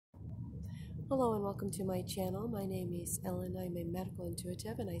Hello and welcome to my channel. My name is Ellen. I'm a medical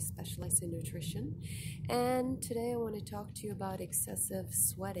intuitive and I specialize in nutrition. And today I want to talk to you about excessive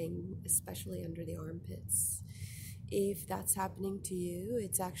sweating, especially under the armpits. If that's happening to you,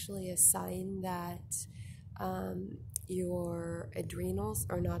 it's actually a sign that your adrenals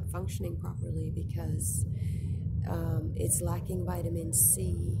are not functioning properly because it's lacking vitamin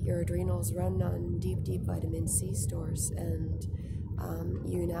C. Your adrenals run on deep vitamin C stores, and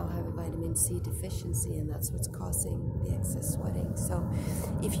you now have a vitamin C deficiency, and that's what's causing the excess sweating. So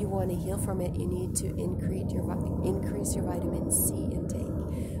if you want to heal from it, you need to increase your vitamin C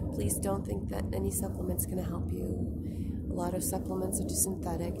intake. Please don't think that any supplement's going to help you. A lot of supplements are just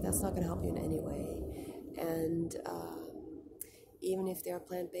synthetic. That's not going to help you in any way. And even if they're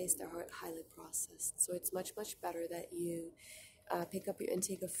plant-based, they're highly processed. So it's much better that you pick up your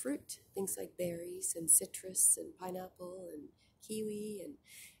intake of fruit, things like berries and citrus and pineapple and kiwi and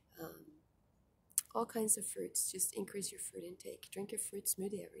all kinds of fruits. Just increase your fruit intake. Drink your fruit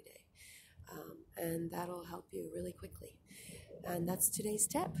smoothie every day, and that'll help you really quickly. And that's today's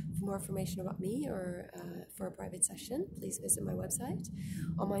tip. For more information about me or for a private session, please visit my website.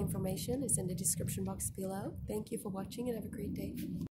 All my information is in the description box below. Thank you for watching and have a great day.